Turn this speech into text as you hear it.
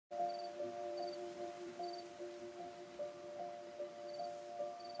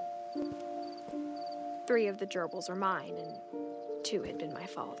3 of the gerbils were mine, and 2 had been my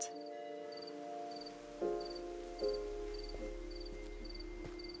fault.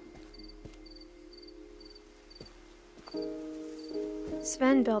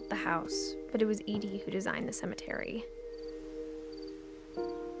 Sven built the house, but it was Edie who designed the cemetery.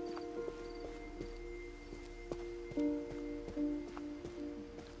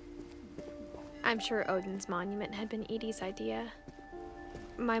 I'm sure Odin's monument had been Edie's idea.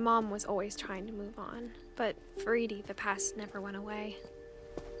 My mom was always trying to move on, but for Edie, the past never went away.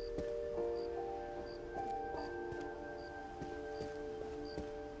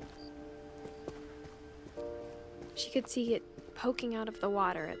 She could see it poking out of the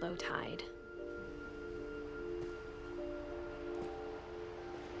water at low tide.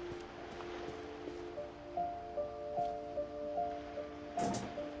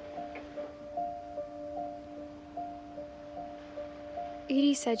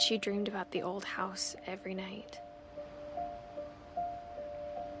 Edie said she dreamed about the old house every night.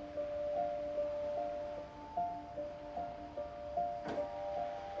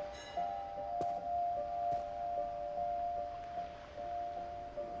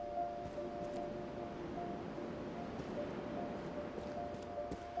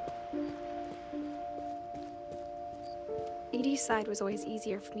 Edie's side was always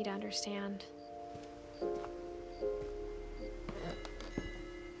easier for me to understand.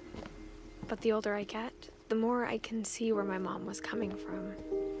 But the older I get, the more I can see where my mom was coming from.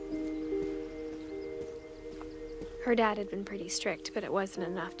 Her dad had been pretty strict, but it wasn't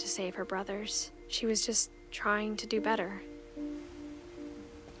enough to save her brothers. She was just trying to do better.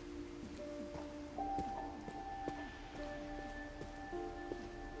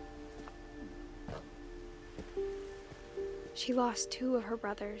 She lost 2 of her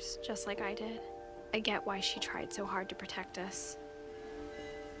brothers, just like I did. I get why she tried so hard to protect us.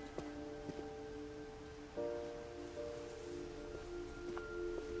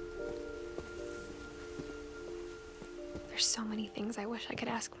 There's so many things I wish I could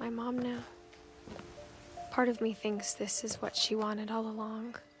ask my mom now. Part of me thinks this is what she wanted all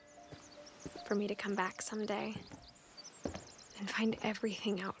along. For me to come back someday and find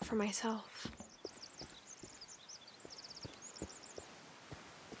everything out for myself.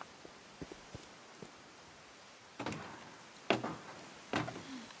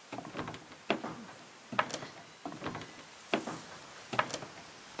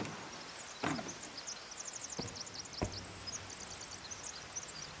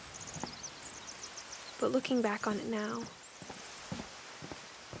 But looking back on it now,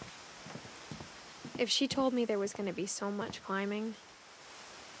 if she told me there was going to be so much climbing,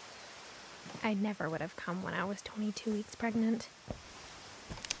 I never would have come when I was 22 weeks pregnant.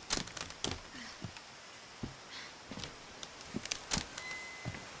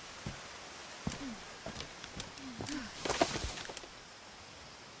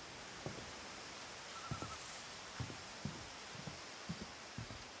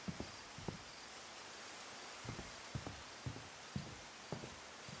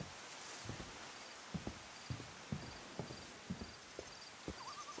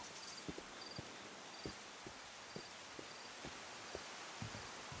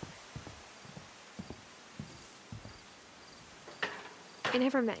 I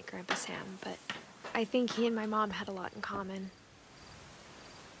never met Grandpa Sam, but I think he and my mom had a lot in common.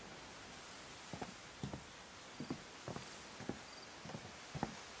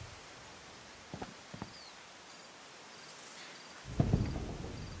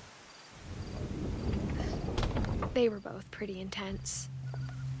 They were both pretty intense.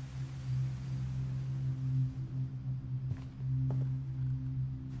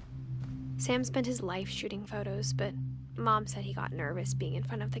 Sam spent his life shooting photos, but Mom said he got nervous being in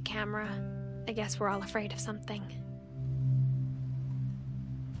front of the camera. I guess we're all afraid of something.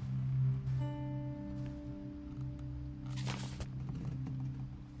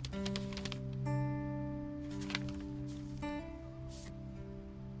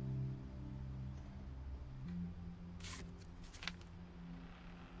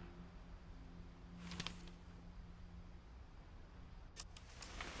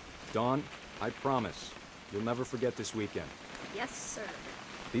 Dawn, I promise, you'll never forget this weekend. Yes, sir.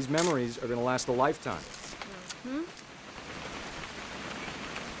 These memories are gonna last a lifetime. Am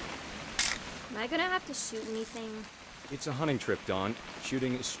I gonna have to shoot anything? It's a hunting trip, Dawn.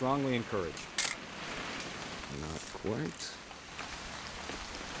 Shooting is strongly encouraged. Not quite.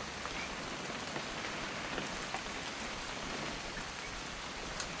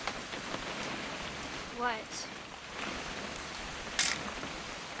 What?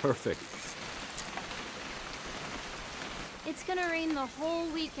 Perfect. It's gonna rain the whole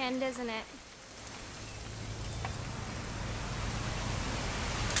weekend, isn't it?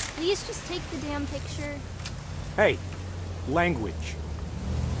 please just take the damn picture? Hey, language.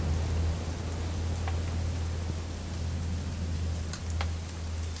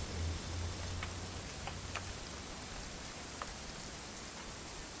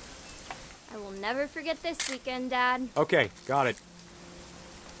 I will never forget this weekend, Dad. Okay, got it.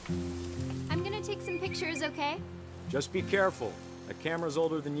 I'm gonna take some pictures, okay? Just be careful. That camera's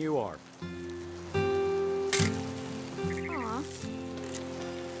older than you are. Aw.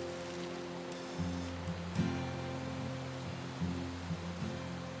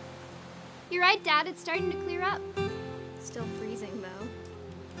 You're right, Dad. It's starting to clear up. Still freezing, though.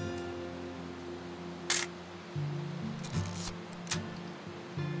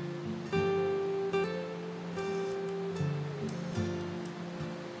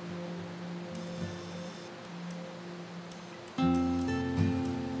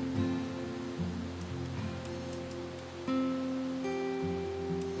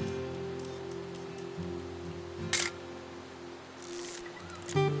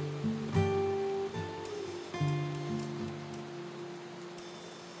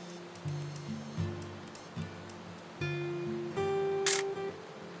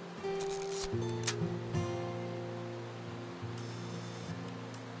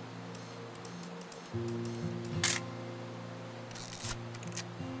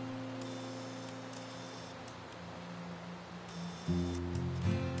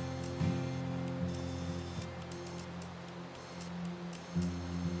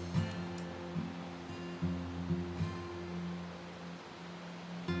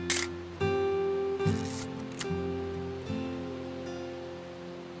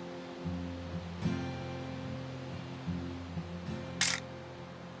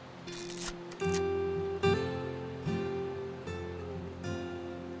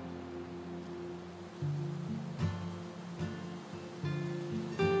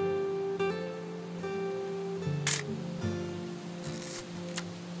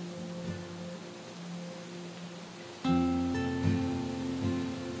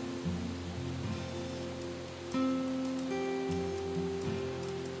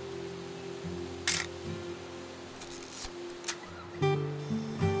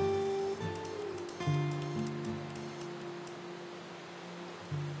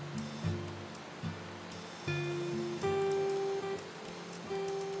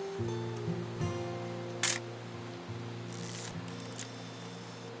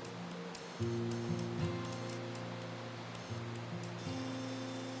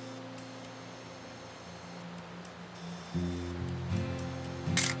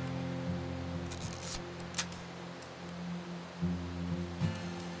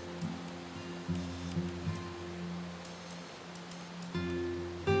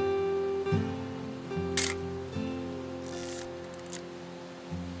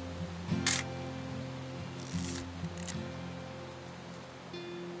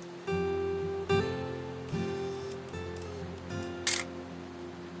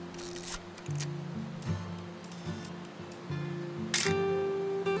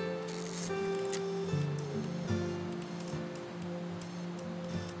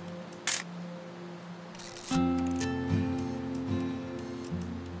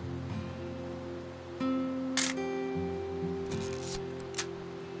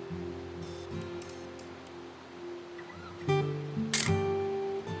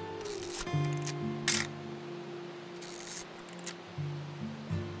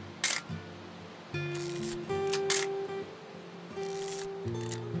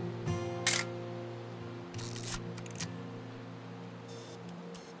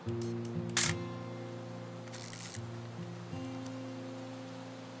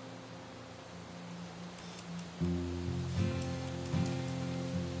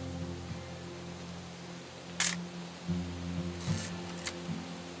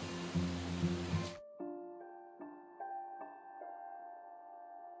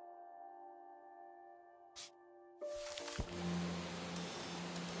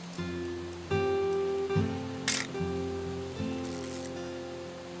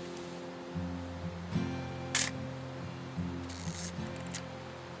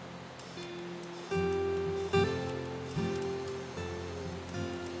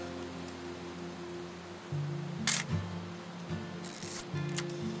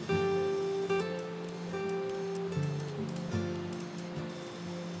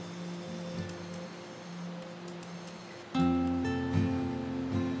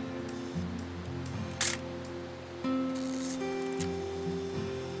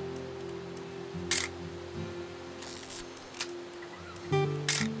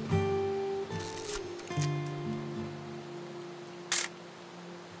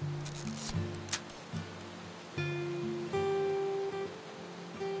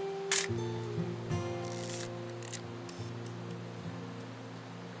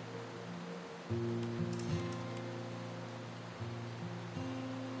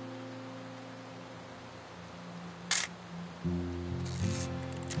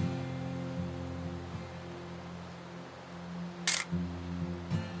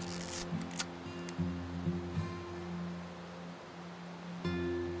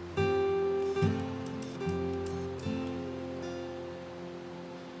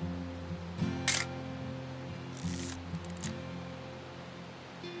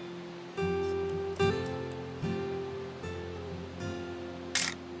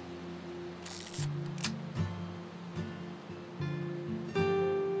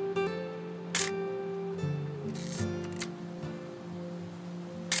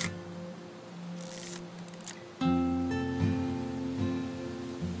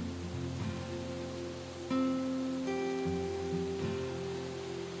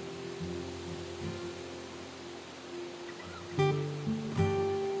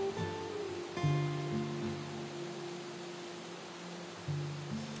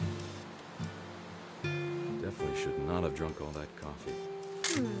 should not have drunk all that coffee.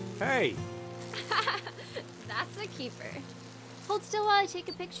 Hey! That's a keeper. Hold still while I take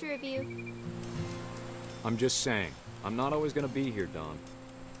a picture of you. I'm just saying, I'm not always gonna be here, Dawn.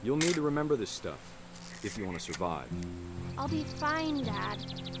 You'll need to remember this stuff, if you want to survive. I'll be fine, Dad.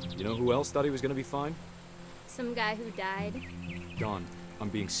 You know who else thought he was gonna be fine? Some guy who died. Dawn, I'm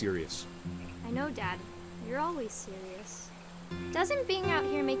being serious. I know, Dad. You're always serious. Doesn't being out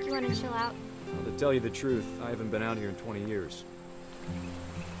here make you want to chill out? Well, to tell you the truth, I haven't been out here in 20 years.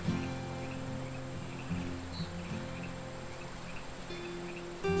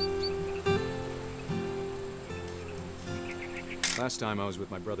 Last time I was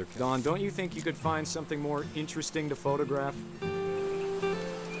with my brother. Dawn, don't you think you could find something more interesting to photograph?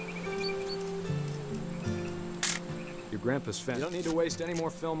 Your grandpa's fence. You don't need to waste any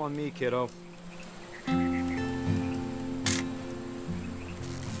more film on me, kiddo.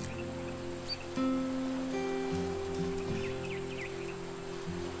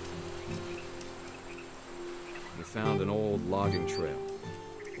 We found an old logging trail.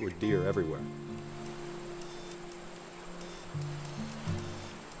 There were deer everywhere.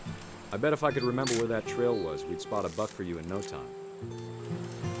 I bet if I could remember where that trail was, we'd spot a buck for you in no time.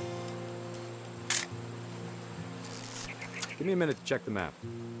 Give me a minute to check the map.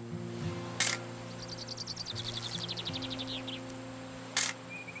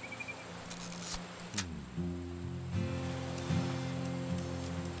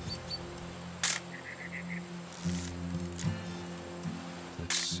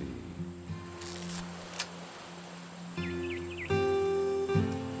 Let's see.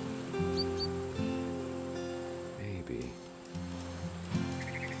 Maybe.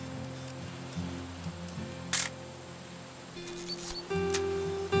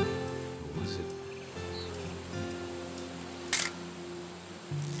 What was it?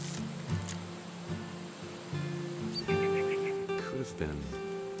 Could have been.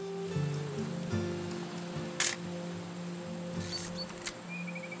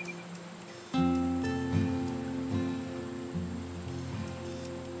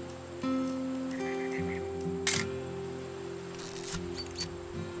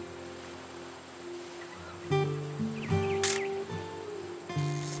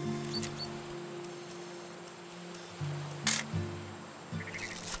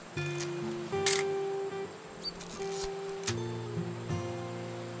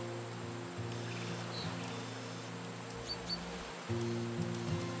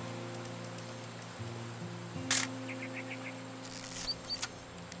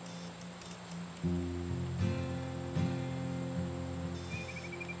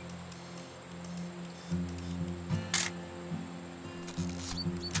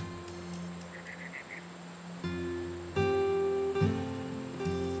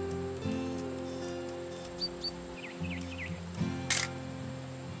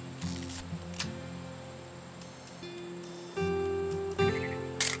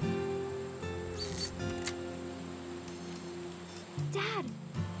 Dad!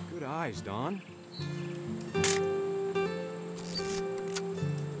 Good eyes, Dawn.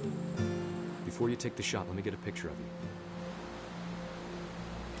 Before you take the shot, let me get a picture of you.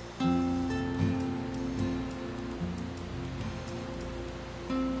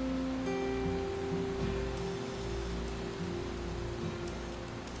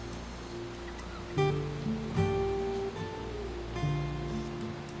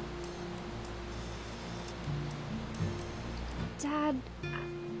 Dad,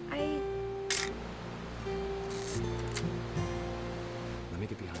 I... Let me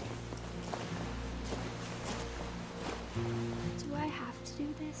get behind you. Do I have to do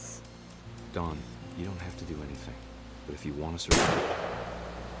this? Dawn, you don't have to do anything. But if you want to survive...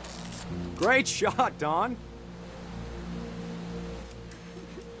 Great shot, Dawn!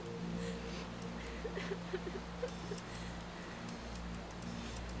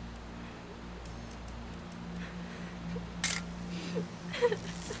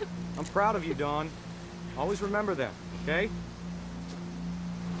 I'm proud of you, Dawn. Always remember that, okay?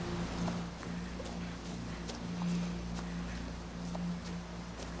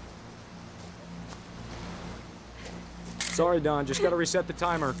 Sorry, Dawn. Just gotta reset the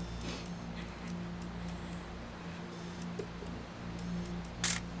timer.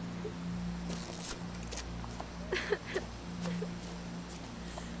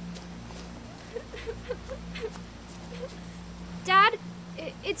 Dad,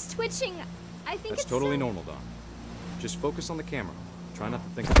 it's twitching. I think That's it's totally so- normal, Dawn. Just focus on the camera. Try not to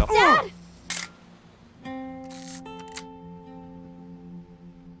think about... Dad!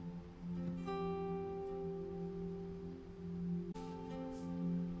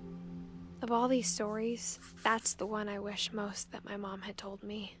 The ball all these stories, that's the one I wish most that my mom had told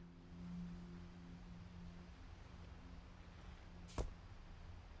me.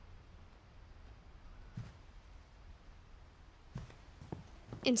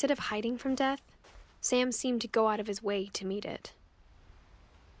 Instead of hiding from death, Sam seemed to go out of his way to meet it.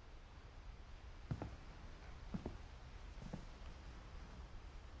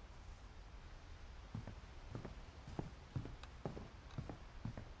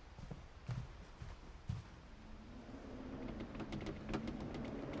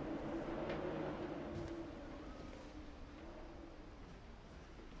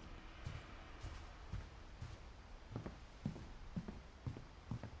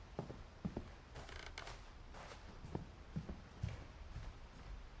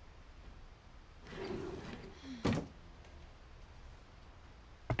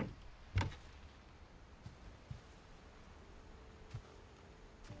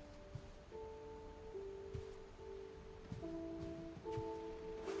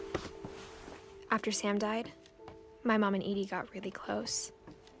 After Sam died, my mom and Edie got really close.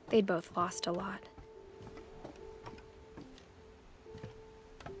 They'd both lost a lot.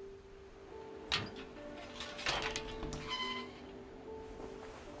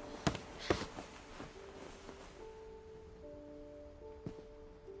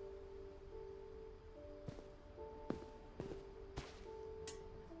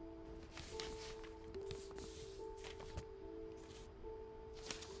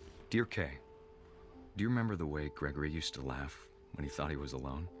 Dear Kay, do you remember the way Gregory used to laugh when he thought he was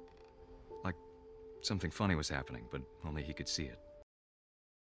alone? Like something funny was happening, but only he could see it.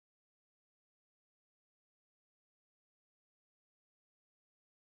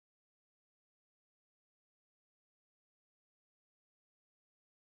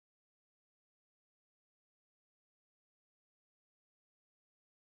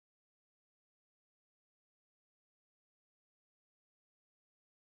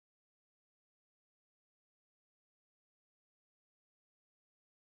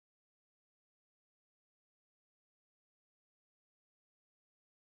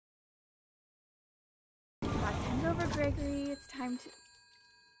 Time's over, Gregory. It's time to...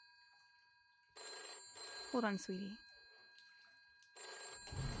 Hold on, sweetie.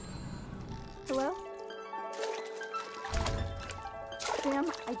 Hello?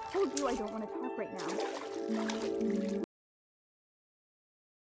 Sam, I told you I don't want to talk right now.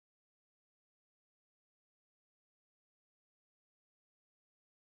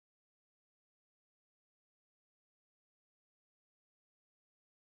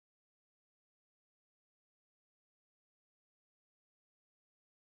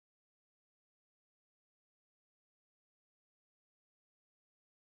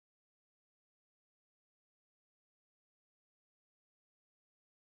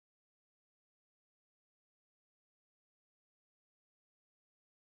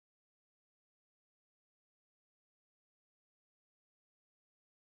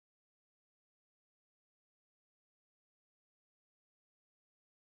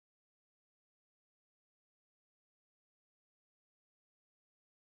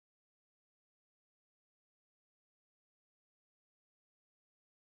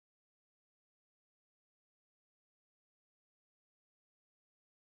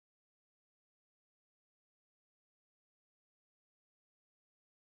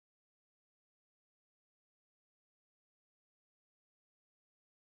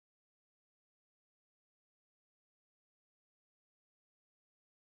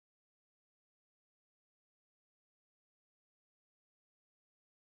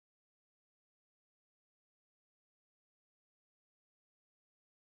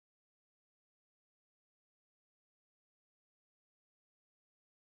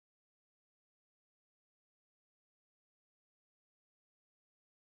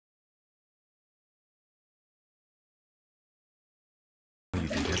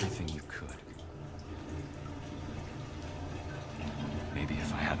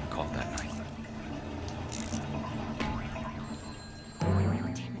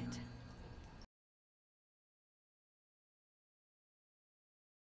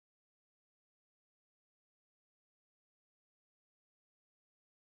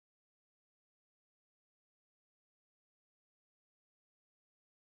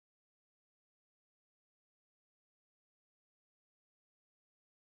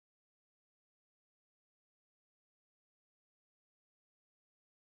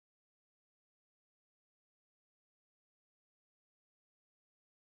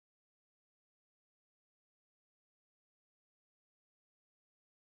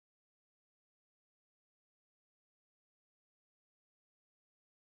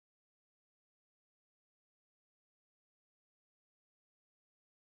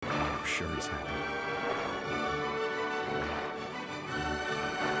 sure he's happy.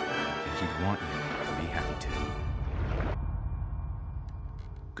 And he'd want you to be happy too.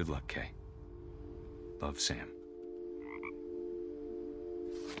 Good luck, Kay. Love, Sam.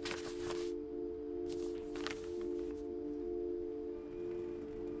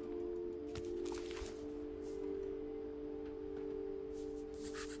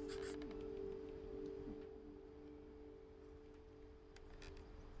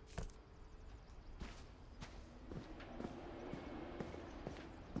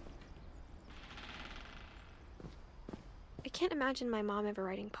 I can't imagine my mom ever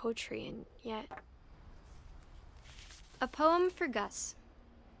writing poetry, and yet... A poem for Gus,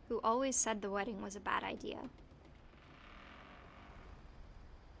 who always said the wedding was a bad idea.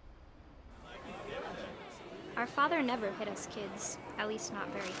 Our father never hit us kids, at least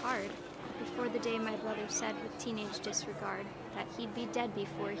not very hard, before the day my brother said with teenage disregard that he'd be dead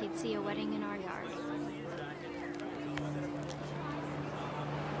before he'd see a wedding in our yard.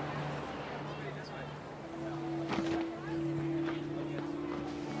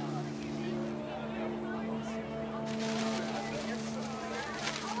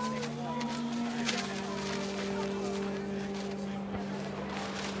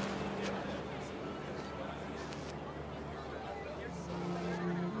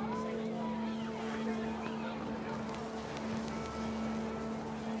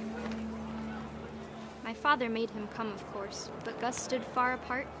 My father made him come, of course, but Gus stood far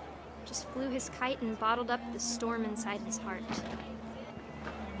apart, just flew his kite and bottled up the storm inside his heart.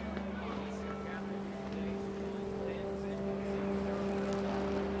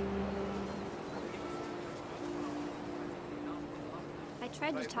 I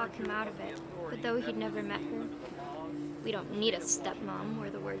tried to talk him out of it, but though he'd never met her, "We don't need a stepmom," were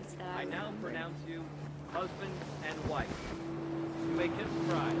the words that I now remembered. pronounce you husband and wife. You may kiss the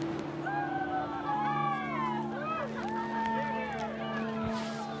bride.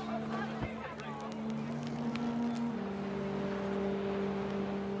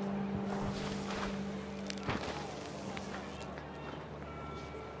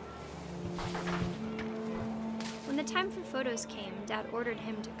 When the time for photos came, Dad ordered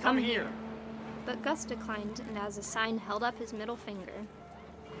him to come here. But Gus declined, and as a sign held up his middle finger.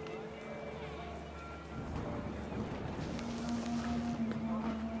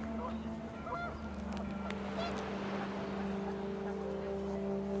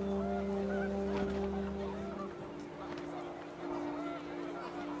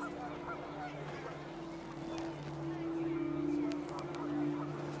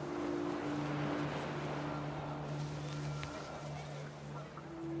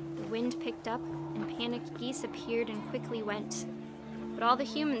 The wind picked up, and panicked geese appeared and quickly went. But all the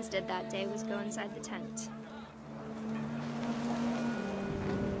humans did that day was go inside the tent.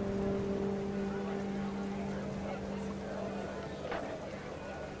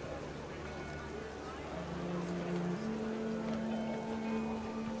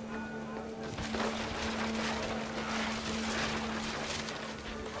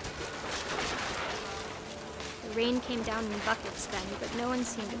 The rain came down in buckets then, but no one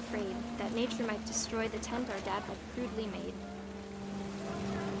seemed afraid that nature might destroy the tent our dad had crudely made.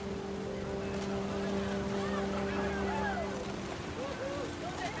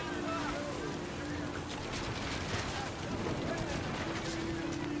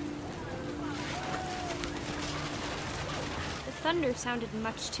 The thunder sounded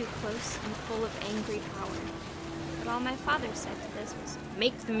much too close and full of angry power, but all my father said to this was,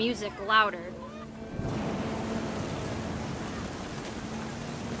 "Make the music louder."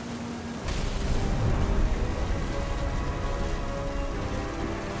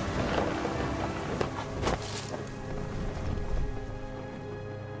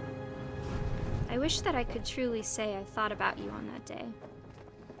 I wish that I could truly say I thought about you on that day.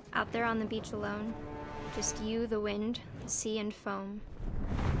 Out there on the beach alone, just you, the wind, the sea, and foam.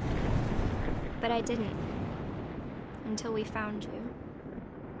 But I didn't, until we found you.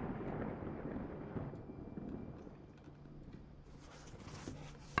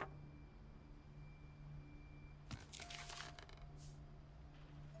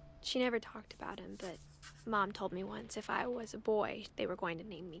 She never talked about him, but Mom told me once if I was a boy, they were going to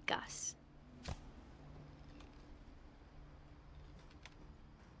name me Gus.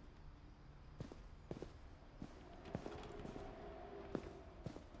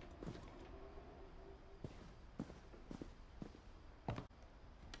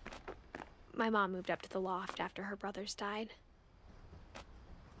 My mom moved up to the loft after her brothers died.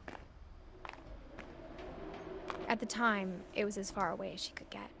 At the time, it was as far away as she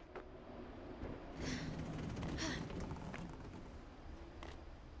could get.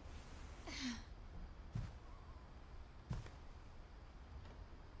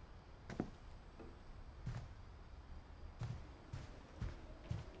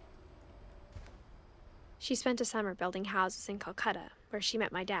 She spent a summer building houses in Calcutta, where she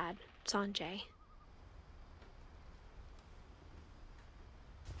met my dad, Sanjay.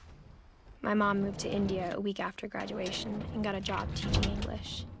 My mom moved to India a week after graduation and got a job teaching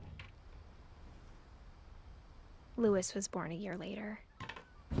English. Louis was born a year later.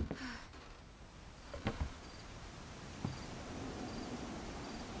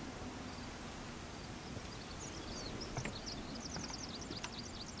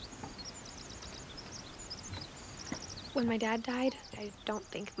 When my dad died, I don't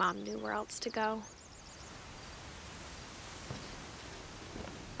think Mom knew where else to go.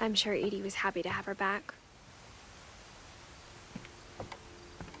 I'm sure Edie was happy to have her back.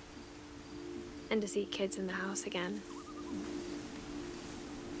 And to see kids in the house again.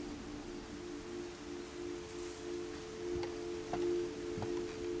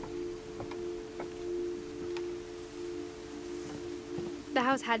 The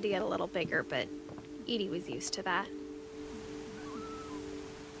house had to get a little bigger, but Edie was used to that.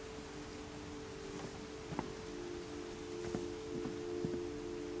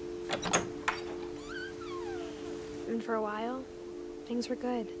 And for a while, things were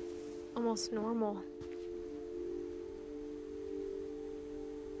good. Almost normal.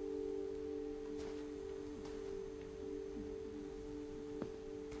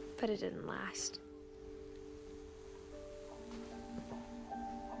 But it didn't last.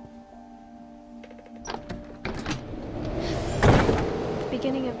 The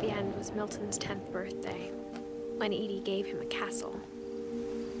beginning of the end was Milton's 10th birthday, when Edie gave him a castle.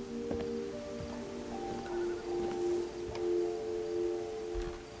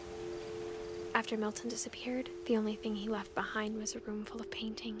 After Milton disappeared, the only thing he left behind was a room full of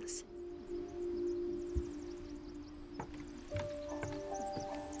paintings.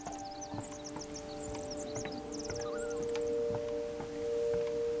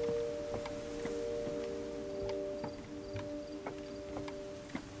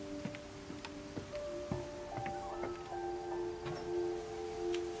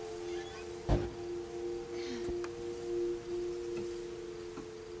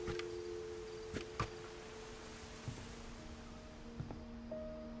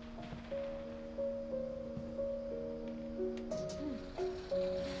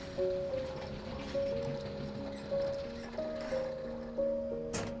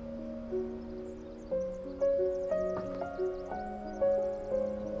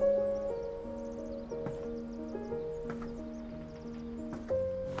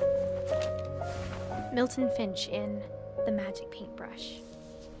 Milton Finch in The Magic Paintbrush.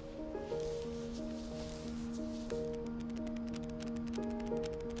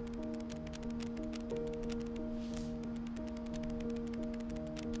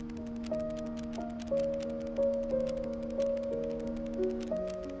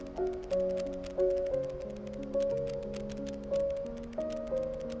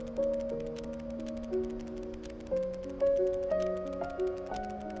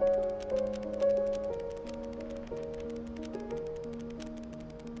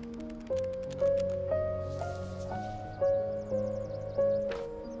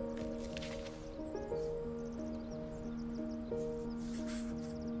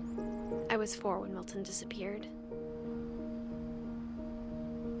 I was 4 when Milton disappeared.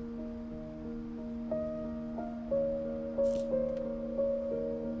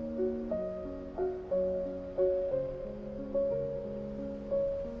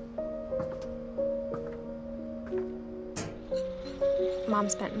 Mom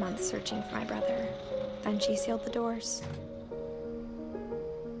spent months searching for my brother. Then she sealed the doors.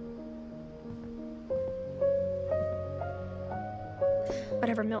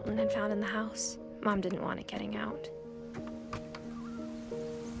 Whatever Milton had found in the house, Mom didn't want it getting out.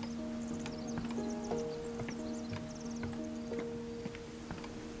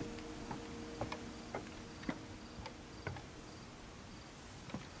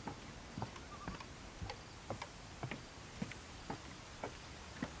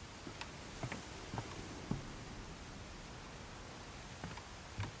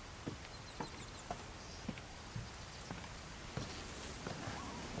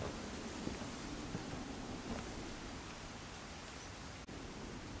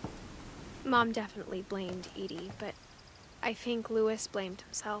 Mom definitely blamed Edie, but I think Louis blamed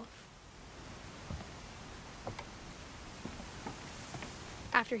himself.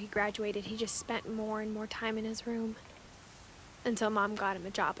 After he graduated, he just spent more and more time in his room, until Mom got him a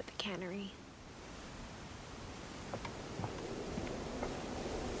job at the cannery.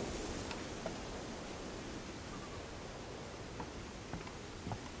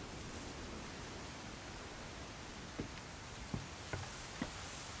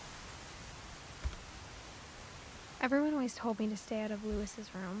 Everyone always told me to stay out of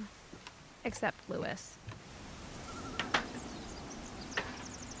Lewis's room. Except Lewis.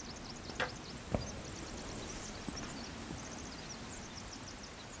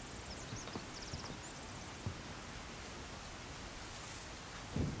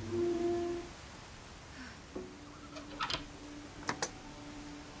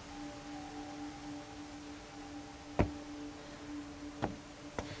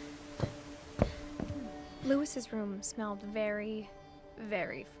 Lewis's room smelled very,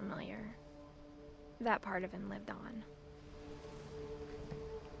 very familiar. That part of him lived on.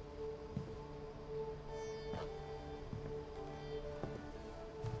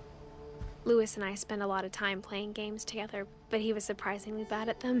 Lewis and I spent a lot of time playing games together, but he was surprisingly bad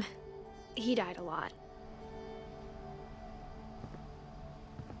at them. He died a lot.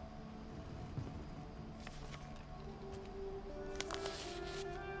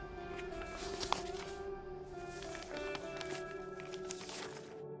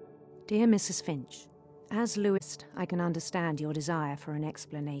 Dear Mrs. Finch, as Lewis, I can understand your desire for an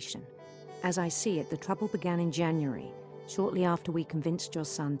explanation. As I see it, the trouble began in January, shortly after we convinced your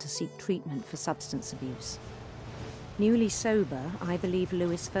son to seek treatment for substance abuse. Newly sober, I believe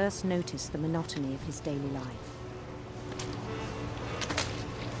Lewis first noticed the monotony of his daily life.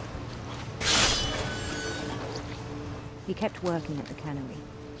 He kept working at the cannery,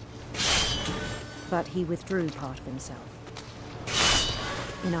 but he withdrew part of himself.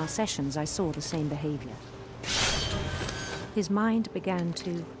 In our sessions, I saw the same behavior. His mind began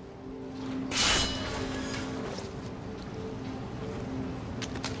to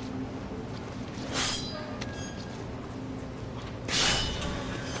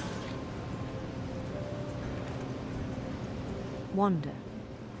wander.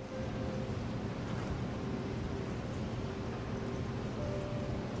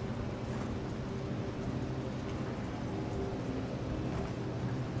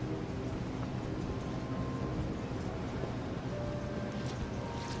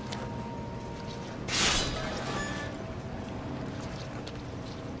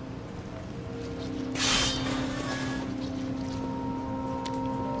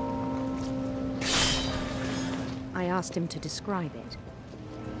 I asked him to describe it.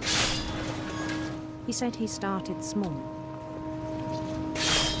 He said he started small,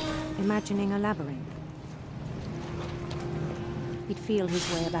 imagining a labyrinth. He'd feel his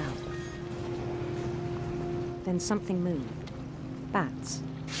way about. Then something moved. Bats.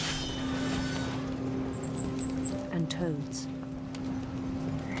 And toads.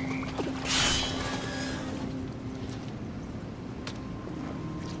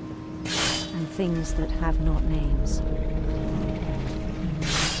 And things that have not names.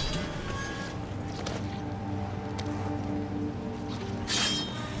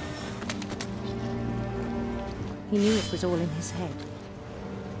 He knew it was all in his head.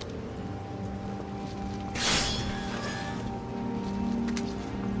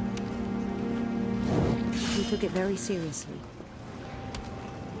 He took it very seriously.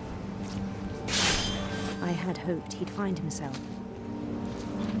 I had hoped he'd find himself.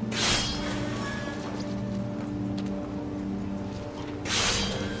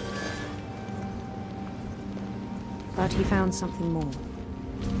 But he found something more.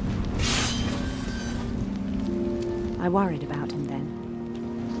 I worried about him then.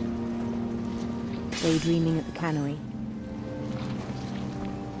 Daydreaming at the cannery.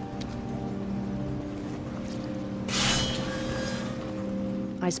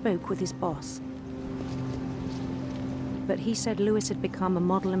 I spoke with his boss. But he said Lewis had become a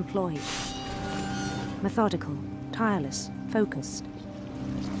model employee. Methodical, tireless, focused.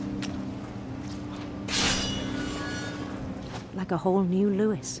 Like a whole new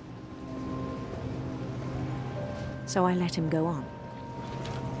Lewis. So I let him go on.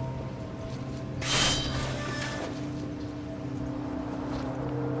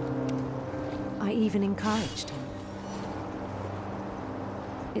 I even encouraged him.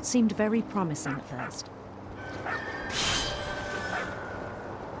 It seemed very promising at first.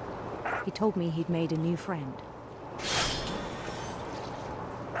 He told me he'd made a new friend.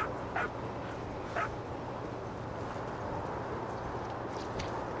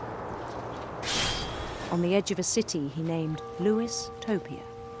 On the edge of a city he named Lewis-topia.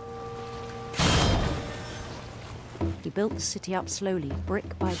 He built the city up slowly,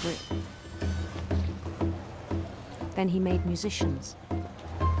 brick by brick. Then he made musicians.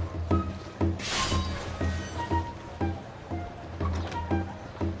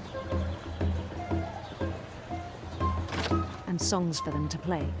 And songs for them to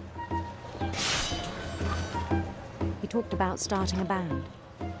play. He talked about starting a band.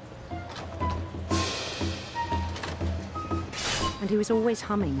 he was always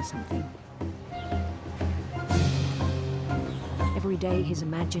humming something. Every day his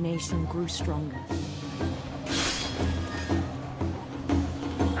imagination grew stronger.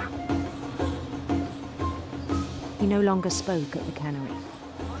 He no longer spoke at the cannery,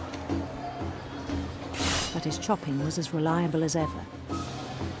 but his chopping was as reliable as ever.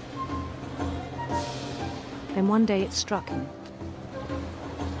 Then one day it struck him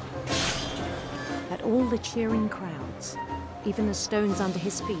that all the cheering crowds, even the stones under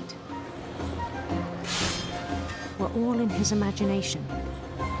his feet, were all in his imagination,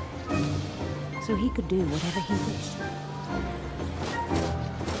 so he could do whatever he wished.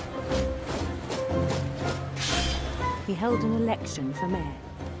 He held an election for mayor,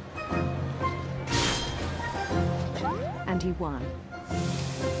 and he won.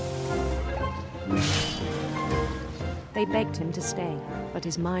 They begged him to stay, but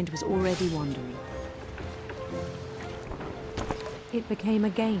his mind was already wandering. It became a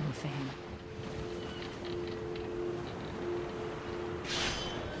game for him.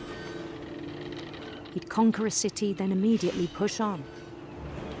 He'd conquer a city, then immediately push on.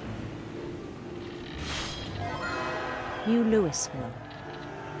 New Louisville.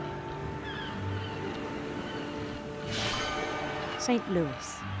 St.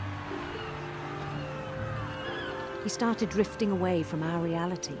 Louis. He started drifting away from our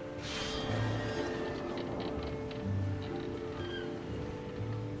reality.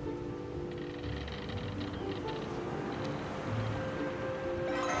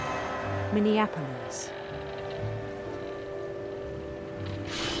 Minneapolis.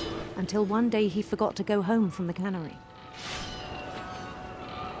 Until one day he forgot to go home from the cannery.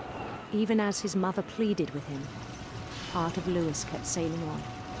 Even as his mother pleaded with him, part of Louis kept sailing on.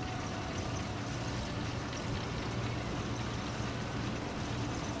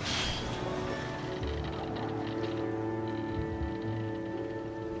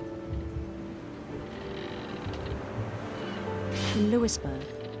 In Louisburg,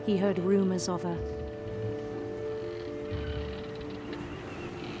 he heard rumors of a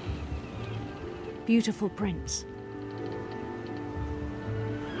beautiful prince.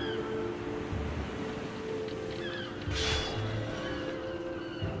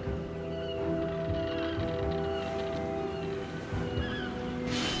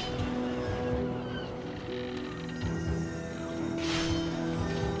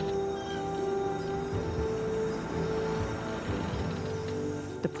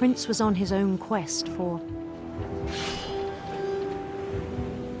 The prince was on his own quest for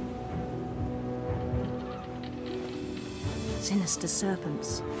sinister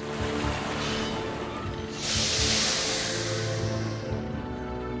serpents.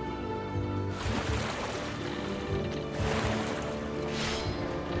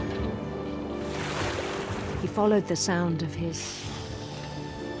 He followed the sound of his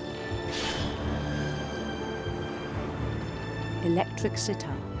electric sitar.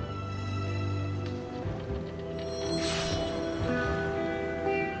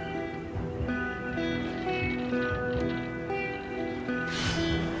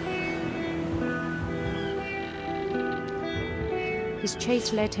 His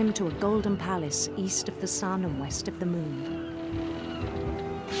chase led him to a golden palace east of the sun and west of the moon.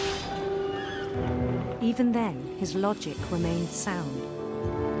 Even then, his logic remained sound.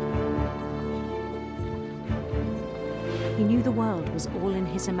 He knew the world was all in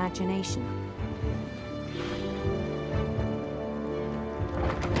his imagination.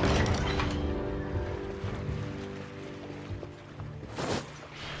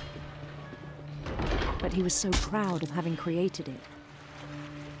 But he was so proud of having created it.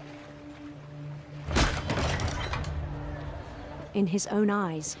 In his own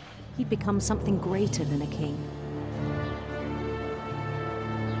eyes, he'd become something greater than a king.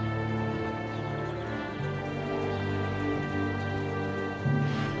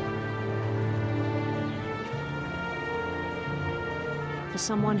 For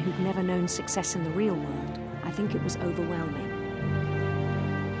someone who'd never known success in the real world, I think it was overwhelming.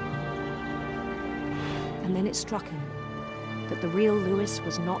 And then it struck him that the real Louis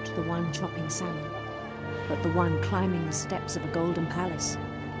was not the one chopping salmon, but the one climbing the steps of a golden palace.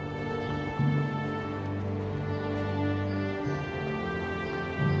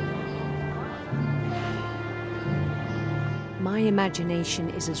 My imagination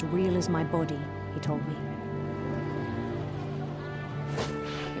is as real as my body, he told me.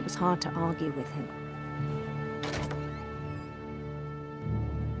 It was hard to argue with him.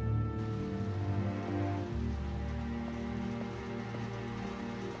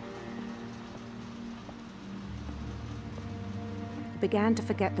 He began to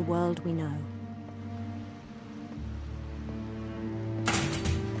forget the world we know.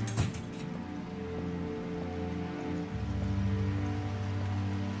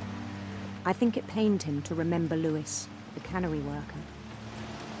 I think it pained him to remember Lewis, the cannery worker.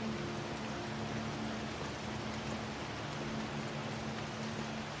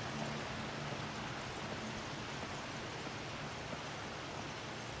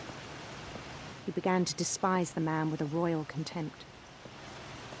 He began to despise the man with a royal contempt.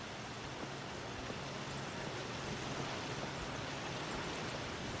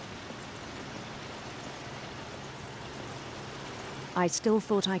 I still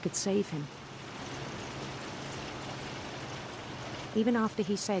thought I could save him. Even after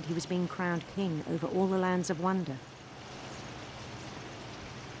he said he was being crowned king over all the lands of wonder.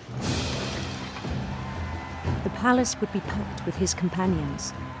 The palace would be packed with his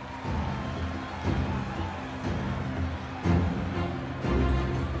companions.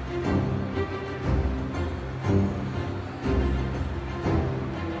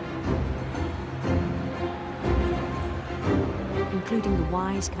 Including the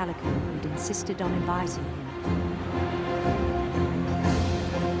wise Calico who'd insisted on inviting him.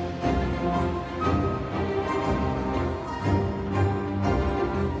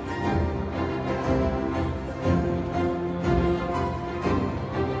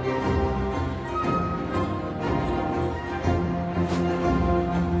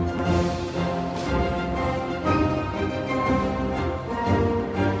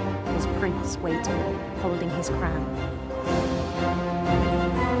 His prince waiting, holding his crown.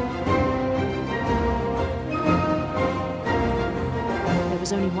 There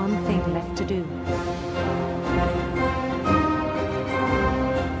was only one thing left to do.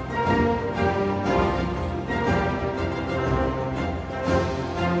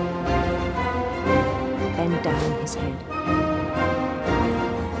 Bend down his head.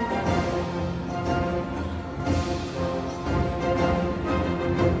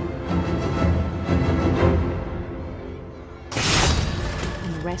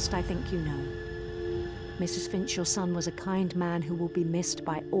 And the rest I think you know. Mrs. Finch, your son was a kind man who will be missed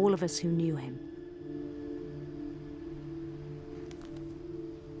by all of us who knew him.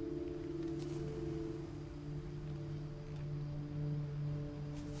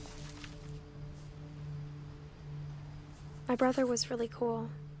 My brother was really cool.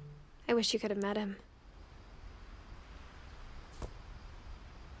 I wish you could have met him.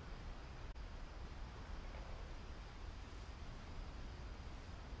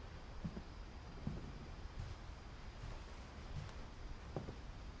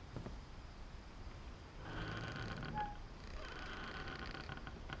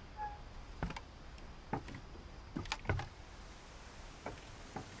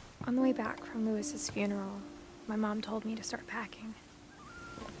 On the way back from Lewis's funeral, my mom told me to start packing.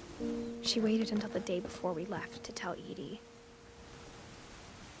 She waited until the day before we left to tell Edie.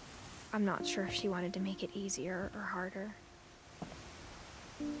 I'm not sure if she wanted to make it easier or harder.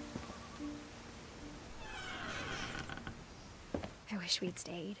 I wish we'd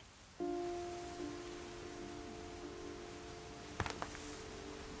stayed.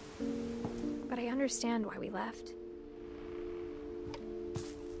 But I understand why we left.